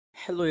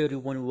Hello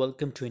everyone,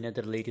 welcome to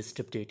another latest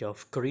update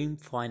of Cream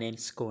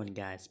Finance Coin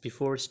guys.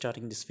 Before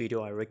starting this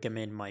video, I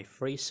recommend my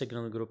free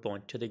signal group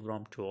on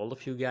Telegram to all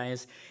of you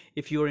guys.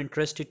 If you are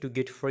interested to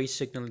get free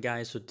signal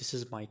guys, so this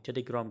is my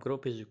Telegram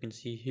group as you can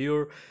see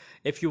here.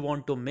 If you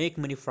want to make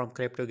money from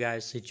crypto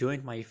guys,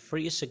 join my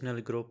free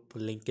signal group,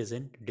 link is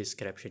in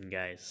description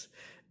guys.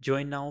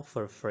 Join now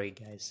for free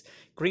guys.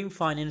 Cream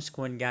Finance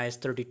Coin guys,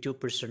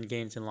 32%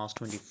 gains in last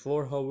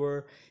 24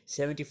 hours.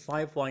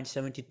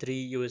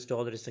 75.73 US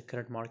dollar is the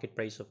current market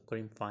price of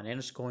Cream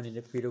Finance Coin. And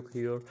if we look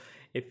here,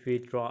 if we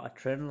draw a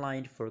trend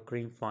line for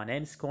Cream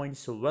Finance Coin,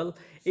 so well,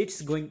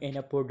 it's going in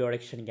upward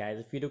direction guys.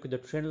 If you look at the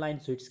trend line,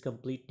 so it's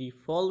completely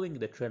following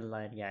the trend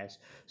line guys.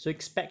 So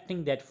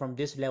expecting that from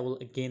this level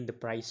again the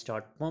price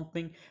start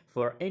pumping.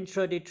 For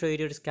intraday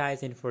traders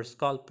guys and for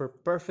scalper,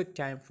 perfect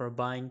time for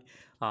buying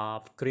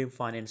Cream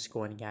Finance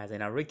Coin guys.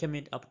 And I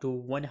recommend up to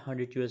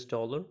 100 US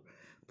dollar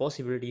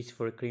possibilities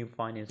for Cream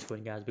Finance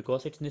Coin guys,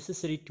 because it's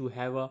necessary to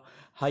have a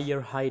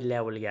high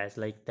level guys,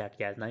 like that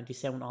guys.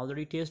 97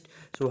 already test,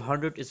 so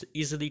 100 is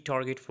easily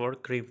target for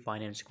Cream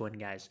Finance Coin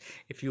guys.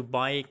 If you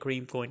buy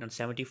Cream Coin on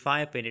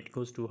 75 and it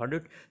goes to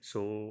 100,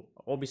 so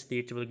obviously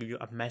it will give you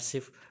a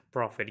massive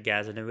profit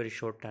guys in a very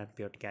short time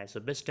period guys.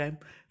 So best time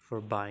for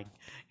buying.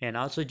 And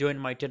also join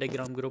my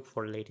Telegram group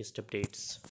for latest updates.